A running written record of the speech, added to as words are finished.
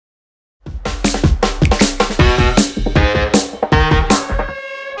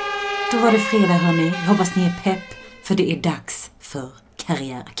var det fredag hörni. Jag hoppas ni är pepp, för det är dags för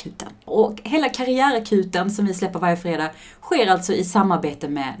Karriärakuten. Och hela Karriärakuten som vi släpper varje fredag sker alltså i samarbete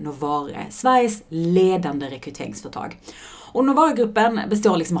med Novare, Sveriges ledande rekryteringsföretag. Och Novare-gruppen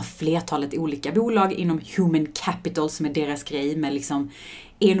består liksom av flertalet olika bolag inom Human Capital som är deras grej, med liksom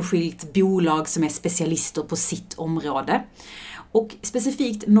enskilt bolag som är specialister på sitt område. Och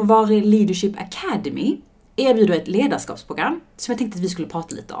specifikt Novare Leadership Academy erbjuder ett ledarskapsprogram som jag tänkte att vi skulle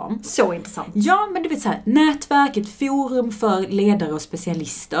prata lite om. Så intressant. Ja, men du vet så här, nätverk, ett forum för ledare och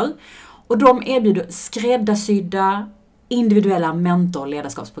specialister. Och de erbjuder skräddarsydda, individuella mentor- och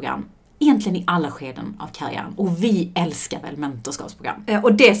ledarskapsprogram. Egentligen i alla skeden av karriären. Och vi älskar väl mentorskapsprogram.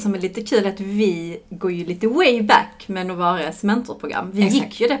 Och det som är lite kul är att vi går ju lite way back med Novares mentorprogram. Vi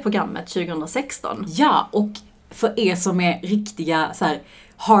gick ju det programmet 2016. Ja, och för er som är riktiga så här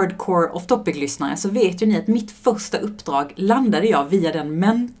hardcore off-topic-lyssnare så vet ju ni att mitt första uppdrag landade jag via den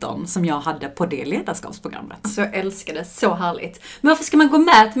mentorn som jag hade på det ledarskapsprogrammet. Så jag älskar det, så härligt. Men varför ska man gå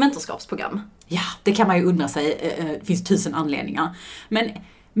med ett mentorskapsprogram? Ja, det kan man ju undra sig. Det finns 1000 anledningar. Men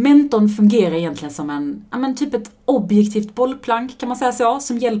mentorn fungerar egentligen som typ ett objektivt bollplank, kan man säga så,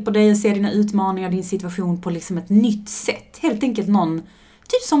 som hjälper dig att se dina utmaningar, din situation på liksom ett nytt sätt. Helt enkelt någon,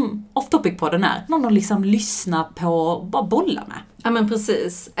 typ som off-topic-podden är, någon att liksom lyssna på och bara bolla med. Ja men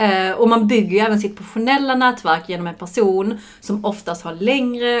precis. Och man bygger ju även sitt professionella nätverk genom en person som oftast har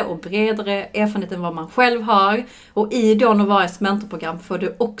längre och bredare erfarenhet än vad man själv har. Och i då Novares mentorprogram får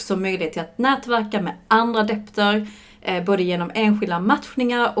du också möjlighet till att nätverka med andra adepter, både genom enskilda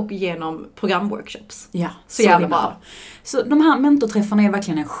matchningar och genom programworkshops. Ja, så jävla bra. Så de här mentorträffarna är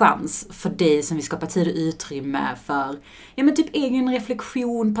verkligen en chans för dig som vill skapa tid och utrymme för typ egen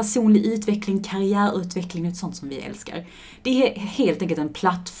reflektion, personlig utveckling, karriärutveckling och sånt som vi älskar. Det är helt enkelt en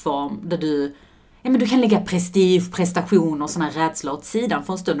plattform där du kan lägga prestige, prestation och såna här rädslor åt sidan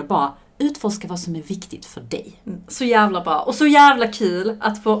för en stund och bara utforska vad som är viktigt för dig. Så jävla bra. Och så jävla kul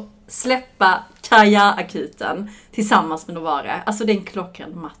att få släppa Karriärakuten tillsammans med Novare. Alltså det är en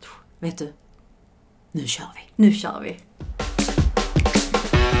klockren match. Vet du? Nu kör vi. Nu kör vi.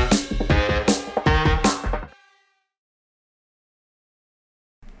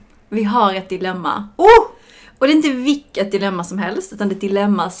 Vi har ett dilemma. Och det är inte vilket dilemma som helst, utan det är ett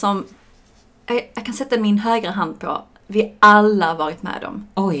dilemma som jag kan sätta min högra hand på. Vi alla varit med om.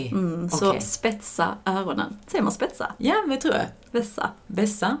 Oj, så spetsa öronen. Säger man spetsa? Ja, det tror jag. Vässa.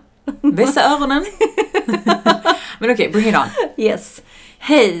 Vässa öronen. Men okej, bring it on. Yes.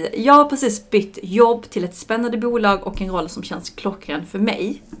 Hej, jag har precis bytt jobb till ett spännande bolag och en roll som känns klockren för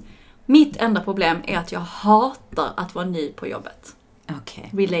mig. Mitt enda problem är att jag hatar att vara ny på jobbet.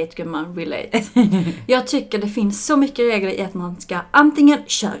 Okay. Relate, gumman, relate. Jag tycker det finns så mycket regler i att man ska antingen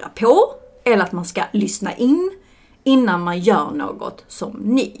köra på eller att man ska lyssna in innan man gör något som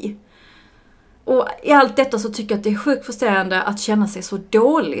ny. Och i allt detta så tycker jag att det är sjukt frustrerande att känna sig så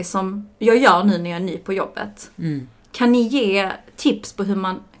dålig som jag gör nu när jag är ny på jobbet. Kan ni ge tips på hur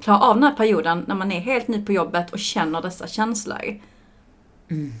man klarar av den här perioden när man är helt ny på jobbet och känner dessa känslor?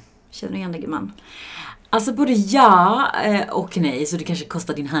 Känner du igen det, gumman? Alltså både ja och nej, så det kanske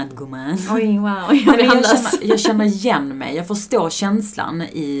kostar din hand, gumman. Oj, wow. Jag känner igen mig. Jag förstår känslan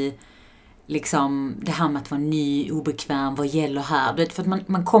i liksom det här med att vara ny, obekväm, vad gäller här. Du vet, för att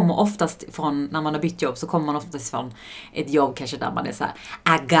man kommer oftast från, när man har bytt jobb så kommer man oftast från ett jobb kanske där man är så här: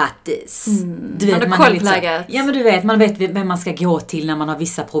 I got this. Du vet, man är kollpläget. Ja, men du vet, man vet vem man ska gå till när man har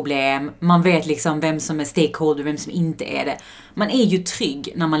vissa problem. Man vet liksom vem som är stakeholder, vem som inte är det. Man är ju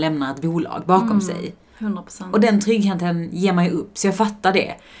trygg när man lämnar ett bolag bakom sig. 100%. Och den tryggheten ger man ju upp, så jag fattar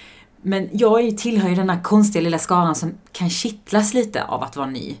det. Men jag tillhör ju den här konstiga lilla skaran som kan kittlas lite av att vara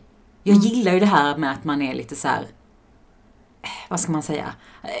ny. Jag gillar ju det här med att man är lite så här, vad ska man säga?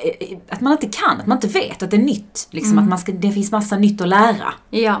 Att man inte kan, att man inte vet att det är nytt. Liksom, att det finns massa nytt att lära.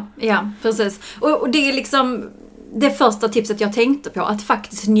 Ja, precis. Och det är liksom det första tipset jag tänkte på, att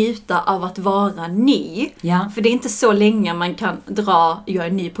faktiskt njuta av att vara ny. Ja. För det är inte så länge man kan dra jag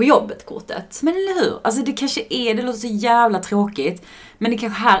är ny på jobbet-kortet. Men eller hur? Alltså det kanske det låter så jävla tråkigt. Men det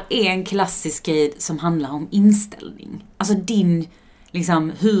kanske här är en klassisk grej som handlar om inställning. Alltså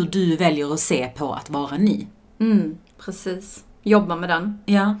liksom hur du väljer att se på att vara ny. Precis. Jobba med den.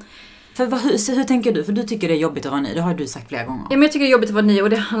 Ja. För hur tänker du? För du tycker det är jobbigt att vara ny. Det har du sagt flera gånger. Ja, men jag tycker det är jobbigt att vara ny.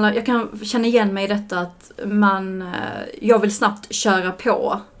 Och jag kan känna igen mig i detta att jag vill snabbt köra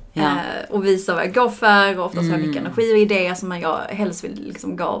på. Ja. Och visa vad jag går för. Och oftast har jag mycket energi och idéer som jag helst vill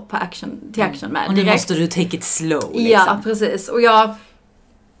liksom gå på action med. Och nu måste du take it slow. Liksom. Ja, precis. Och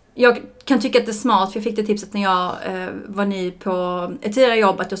jag kan tycka att det är smart, för jag fick det tipset när jag var ny på ett tidigare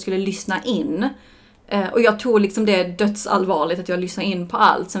jobb att jag skulle lyssna in Och jag tog liksom det dödsallvarligt att jag lyssnar in på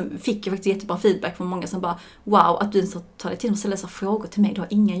allt. Sen fick jag faktiskt jättebra feedback från många som bara, wow, att du inte tar dig tid att ställa dessa frågor till mig, det har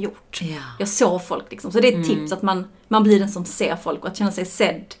ingen gjort. Ja. Jag såg folk liksom. Så det är ett tips att man blir den som ser folk och att känna sig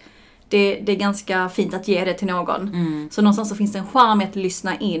sedd. Det är ganska fint att ge det till någon. Så någonstans så finns det en charm i att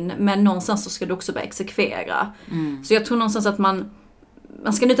lyssna in, men någonstans så ska du också börja exekvera. Så jag tror någonstans att man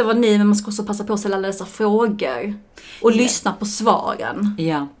ska inte vara ny, men man ska också passa på att ställa alla dessa frågor. Och lyssna på svaren.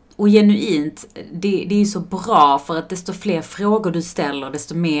 Ja. Och genuint, det är ju så bra för att desto fler frågor du ställer,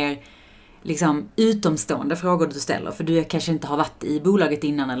 desto mer liksom utomstående frågor du ställer, för du kanske inte har varit i bolaget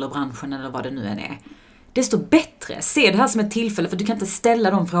innan eller branschen eller vad det nu än är. Desto bättre. Se det här som ett tillfälle, för du kan inte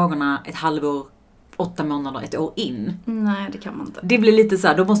ställa de frågorna ett halvår, 8 månader, ett år in. Nej, det kan man inte. Det blir lite så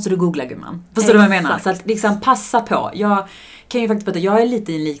här, då måste du googla, gumman. Förstår du vad jag menar? Så att liksom passa på. Jag kan ju faktiskt berätta, jag är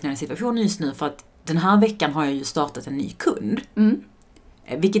lite i en liknande situation just nu, för att den här veckan har jag ju startat en ny kund.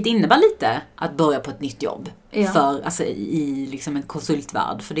 Vilket innebär lite att börja på ett nytt jobb. Ja. För, alltså, i liksom en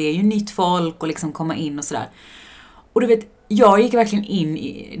konsultvärld. För det är ju nytt folk och liksom komma in och sådär. Och du vet, jag gick verkligen in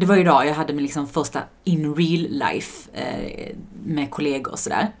i, det var ju idag jag hade min liksom första in real life med kollegor och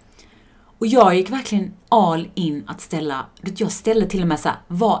sådär. Och jag gick verkligen all in att ställa, jag ställde till och med så här,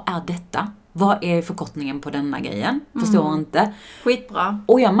 vad är detta? Vad är förkortningen på denna grejen? Förstår inte. Skitbra.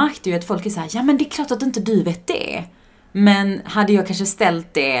 Och jag märkte ju att folk är så här, ja men det är klart att inte du vet det. Men hade jag kanske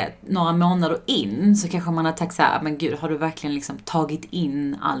ställt det några månader in, så kanske man hade tänkt så här, men gud, har du verkligen liksom tagit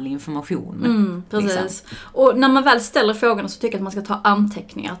in all information? Precis. Liksom. Och när man väl ställer frågorna så tycker jag att man ska ta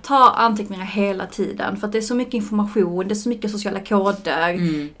anteckningar. Ta anteckningar hela tiden. För att det är så mycket information, det är så mycket sociala koder,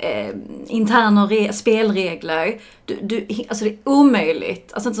 interna spelregler. Alltså det är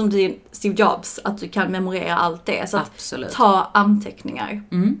omöjligt, alltså inte som du är Steve Jobs, att du kan memorera allt det. Så att Absolut. ta anteckningar.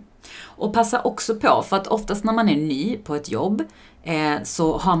 Och passa också på, för att oftast när man är ny på ett jobb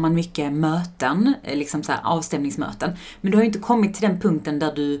så har man mycket möten, liksom så här avstämningsmöten. Men du har ju inte kommit till den punkten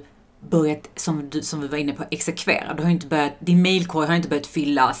där du börjat, som vi var inne på, exekvera. Du har ju inte börjat, din mailkorg har inte börjat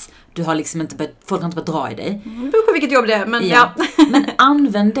fyllas. Du har liksom inte börjat, folk har inte börjat dra i dig. Det beror på vilket jobb det är, men ja. Men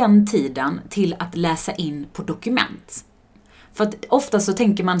använd den tiden till att läsa in på dokument. För att ofta så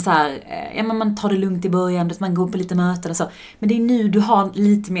tänker man så här, ja men man tar det lugnt i början, man går på lite möten och så. Men det är nu du har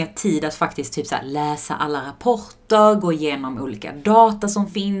lite mer tid att faktiskt typ så här, läsa alla rapporter, gå igenom olika data som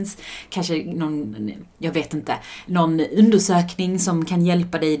finns. Kanske någon, jag vet inte, någon undersökning som kan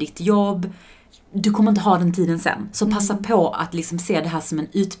hjälpa dig i ditt jobb. Du kommer inte ha den tiden sen. Så passa på att liksom se det här som en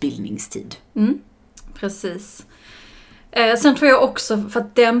utbildningstid. Precis. Sen tror jag också, för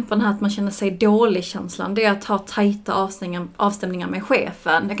att dämpa den här att man känner sig dålig känslan, det är att ha tajta avstämningar med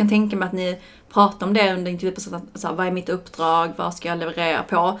chefen. Jag kan tänka mig att ni pratar om det under intervjuprocessen, vad är mitt uppdrag, vad ska jag leverera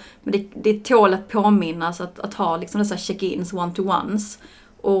på? Men det tål att påminnas att ha liksom dessa check-ins, one-to-ones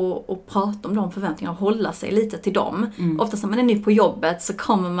och prata om de förväntningarna och hålla sig lite till dem. Oftast när man är ny på jobbet så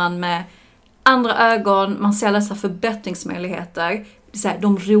kommer man med andra ögon, man ser dessa förbättringsmöjligheter, så här,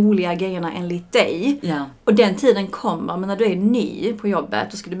 de roliga grejerna enligt dig. Ja. Och den tiden kommer, men när du är ny på jobbet,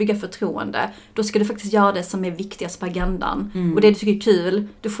 då ska du bygga förtroende. Då ska du faktiskt göra det som är viktigast på agendan. Och det du tycker är kul,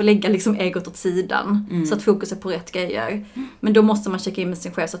 du får lägga liksom egot åt sidan. Så att fokus är på rätt grejer. Men då måste man checka in med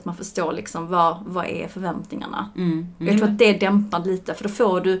sin chef så att man förstår liksom vad är förväntningarna. Jag tror att det dämpar lite, för då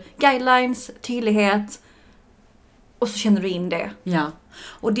får du guidelines, tydlighet, och så känner du in det. Ja,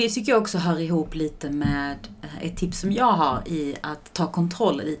 och det tycker jag också hör ihop lite med ett tips som jag har i att ta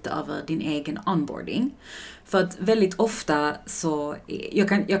kontroll lite över din egen onboarding. För att väldigt ofta så, jag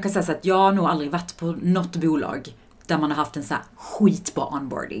kan säga så att jag har nog aldrig varit på något bolag där man har haft en så här skitbra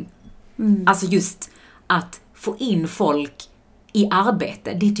onboarding. Alltså just att få in folk i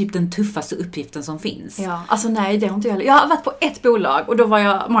arbete, det är typ den tuffaste uppgiften som finns. Ja, alltså nej, det har inte jag heller. Jag har varit på ett bolag och då var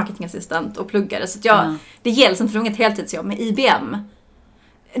jag marketingassistent och pluggade. Så att det gälls inte för ett heltidsjobb med IBM.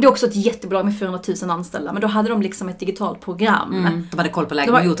 Det är också ett jättebolag med 400 000 anställda, men då hade de liksom ett digitalt program. De hade koll på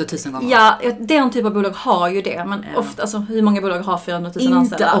läget och gjort det 1000 gånger. Ja, den typ av bolag har ju det, men ofta, alltså hur många bolag har 400 000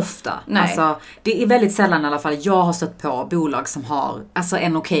 anställda? Inte ofta. Nej. Alltså, det är väldigt sällan i alla fall jag har stött på bolag som har, alltså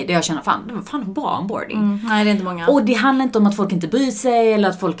en okej, det jag känner, det var fan bra onboarding. Nej, det är inte många. Och det handlar inte om att folk inte bryr sig eller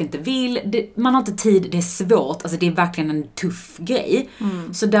att folk inte vill. Man har inte tid, det är svårt, alltså det är verkligen en tuff grej.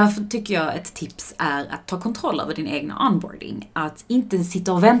 Så därför tycker jag ett tips är att ta kontroll över din egna onboarding. Att inte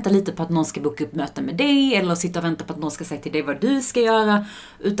sitta och vänta lite på att någon ska boka upp möten med dig eller sitta och vänta på att någon ska säga till dig vad du ska göra.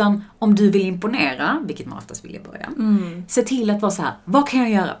 Utan om du vill imponera, vilket man oftast vill i början, se till att vara så här, vad kan jag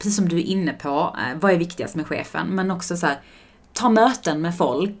göra? Precis som du är inne på, vad är viktigast med chefen? Men också så här, ta möten med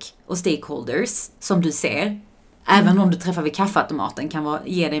folk och stakeholders som du ser. Även om du träffar vid kaffeautomaten kan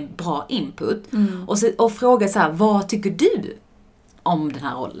ge dig bra input. Och fråga så här, vad tycker du? om den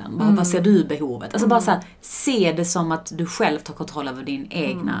här rollen? Vad ser du behovet? Alltså bara så här, se det som att du själv tar kontroll över din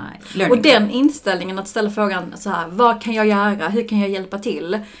egna learning. Och den inställningen att ställa frågan så här, vad kan jag göra? Hur kan jag hjälpa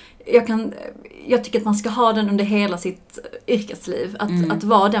till? Jag tycker att man ska ha den under hela sitt yrkesliv. Att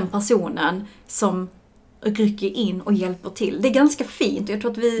vara den personen som rycker in och hjälper till. Det är ganska fint. Jag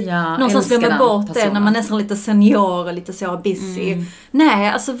tror att vi någonstans glömmer bort det när man är nästan lite senior och lite så busy. Nej,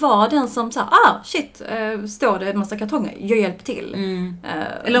 alltså var den som säger, står det en massa kartonger, jag hjälper till.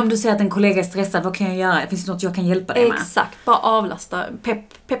 Eller om du säger att en kollega är stressad, vad kan jag göra? Finns det något jag kan hjälpa dig med? Exakt, bara avlasta,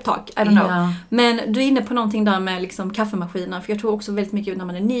 peptalk, I don't know. Men du är inne på någonting där med liksom kaffemaskinen, för jag tror också väldigt mycket när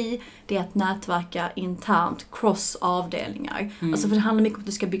man är ny, det är att nätverka internt, cross avdelningar. Alltså för det handlar mycket om att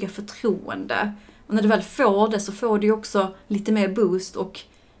du ska bygga förtroende. Och när du väl får det så får du också lite mer boost och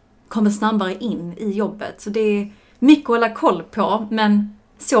kommer snabbare in i jobbet. Så det är mycket att hålla koll på, men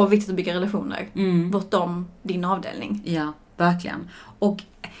så viktigt att bygga relationer bortom din avdelning. Ja, verkligen. Och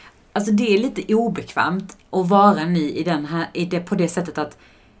alltså det är lite obekvämt att vara ny i det på det sättet att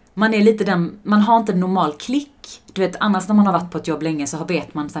man är lite man har inte en normal klick. Du vet, annars när man har varit på ett jobb länge så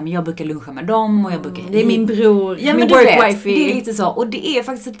vet man såhär, men jag brukar luncha med dem och jag brukar... Det är min bror, ja, min workwifey. Det är lite så. Och det är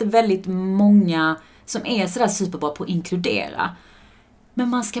faktiskt inte väldigt många som är sådär superbra på att inkludera. Men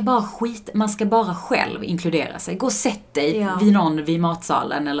man ska bara själv inkludera sig. Gå och sätt dig vid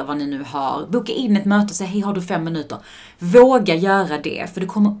matsalen eller vad ni nu har. Boka in ett möte och säga, hej, har du 5 minuter? Våga göra det, för det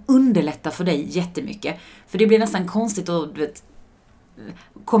kommer underlätta för dig jättemycket. För det blir nästan konstigt att, du vet,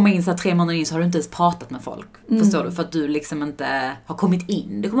 komma in så här 3 månader in så har du inte ens pratat med folk. Förstår du? För att du liksom inte har kommit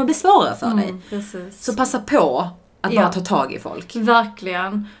in. Det kommer bli svårare för dig. Precis. Så passa på att bara ta tag i folk.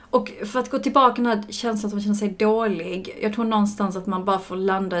 Verkligen. Och för att gå tillbaka till den här känslan att man känner sig dålig. Jag tror någonstans att man bara får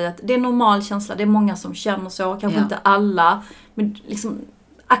landa i att det är en normal känsla. Det är många som känner så. Kanske inte alla. Men liksom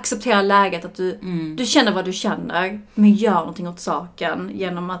acceptera läget att du känner vad du känner. Men gör någonting åt saken.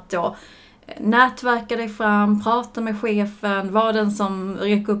 Genom att då nätverka dig fram. Prata med chefen. Var den som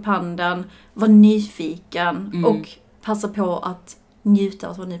räcker upp handen. Var nyfiken. Och passa på att njuta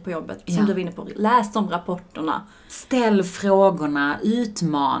av att vara ny på jobbet. Som du var inne på. Läs de rapporterna. Ställ frågorna,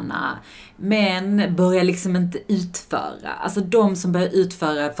 utmana. Men börja liksom inte utföra. Alltså de som börjar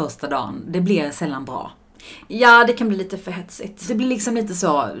utföra första dagen, det blir sällan bra. Ja, det kan bli lite för hetsigt. Det blir liksom lite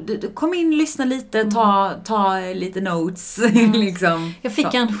så. Kom in, lyssna lite, ta lite notes. Liksom. Jag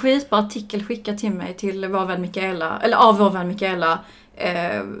fick en skitbra artikel skickad till mig till vår vän Mikaela. Eller av vår vän Mikaela.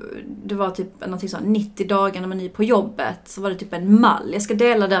 Det var typ någonting så 90 dagar när man är ny på jobbet. Så var det typ en mall. Jag ska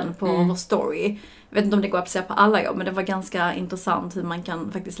dela den på vår story. Jag vet inte om det går att applicera på alla jobb. Men det var ganska intressant hur man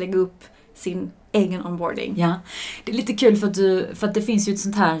kan faktiskt lägga upp sin egen onboarding. Ja, det är lite kul för att det finns ju ett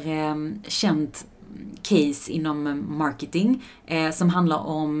sånt här känt case inom marketing som handlar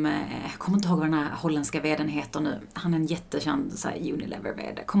om, jag kommer inte ihåg vad den här holländska vdn heter nu. Han är en jättekänd så här,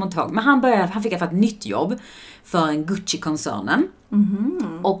 Unilever-vd, kommer inte ihåg. Men han fick ett nytt jobb för en Gucci-koncernen.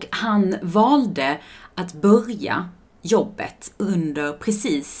 Och han valde att börja jobbet under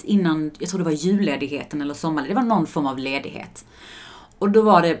precis innan, jag tror det var julledigheten eller sommarledigheten. Det var någon form av ledighet. Och då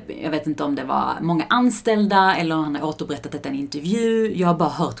var det, jag vet inte om det var många anställda eller om han har återberättat detta i en intervju. Jag har bara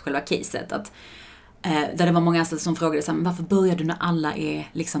hört själva caset att där det var många anställda som frågade så här, varför börjar du när alla är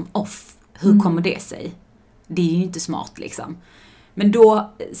liksom off? Hur kommer det sig? Det är ju inte smart liksom. Men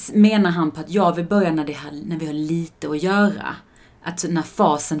då menar han på att jag vill börja när vi har lite att göra. Att när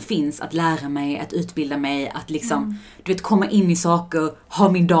fasen finns att lära mig, att utbilda mig, att liksom, du vet, komma in i saker,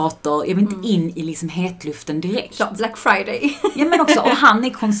 ha min dator. Jag vill inte in i liksom hetluften direkt. Ja, Black Friday. Ja, men också, och han är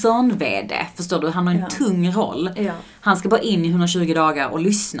koncern-vd, förstår du? Han har en tung roll. Ja. Han ska bara in i 120 dagar och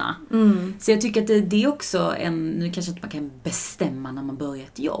lyssna. Så jag tycker att det är också nu kanske inte man kan bestämma när man börjar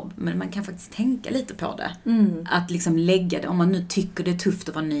ett jobb, men man kan faktiskt tänka lite på det. Att liksom lägga det, om man nu tycker det är tufft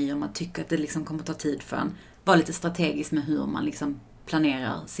att vara ny, om man tycker att det liksom kommer ta tid för en. Var lite strategisk med hur man liksom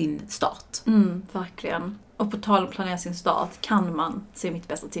planerar sin start. Verkligen. Och på tal om att planera sin start kan man, se mitt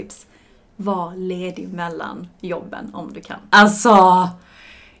bästa tips, var ledig mellan jobben om du kan. Alltså,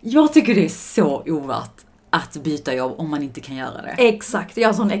 jag tycker det är så ovärt att byta jobb om man inte kan göra det. Exakt, jag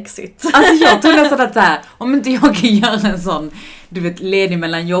har sån exit. Alltså jag tror nästan att så här, om inte jag kan göra en sån, du vet, ledig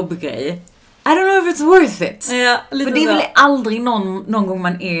mellan jobbgrej, I don't know if it's worth it. Ja, lite för det är väl aldrig någon gång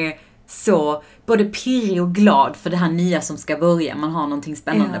man är så både pirrig och glad för det här nya som ska börja. Man har någonting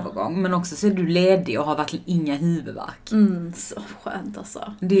spännande på gång. Men också så är du ledig och har verkligen inga huvudvärk. Så skönt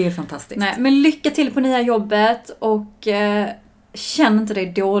alltså. Det är fantastiskt. Nej, men lycka till på nya jobbet och känn inte dig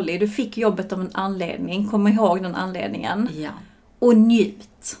dålig. Du fick jobbet av en anledning. Kom ihåg den anledningen. Ja. Och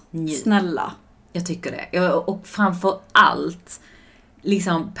njut. Snälla. Jag tycker det. Och framför allt,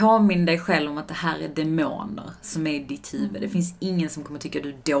 liksom påminn dig själv om att det här är demoner som är i ditt huvud. Det finns ingen som kommer tycka du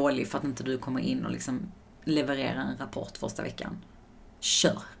är dålig för att inte du kommer in och liksom levererar en rapport första veckan.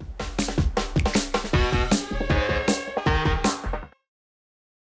 Kör!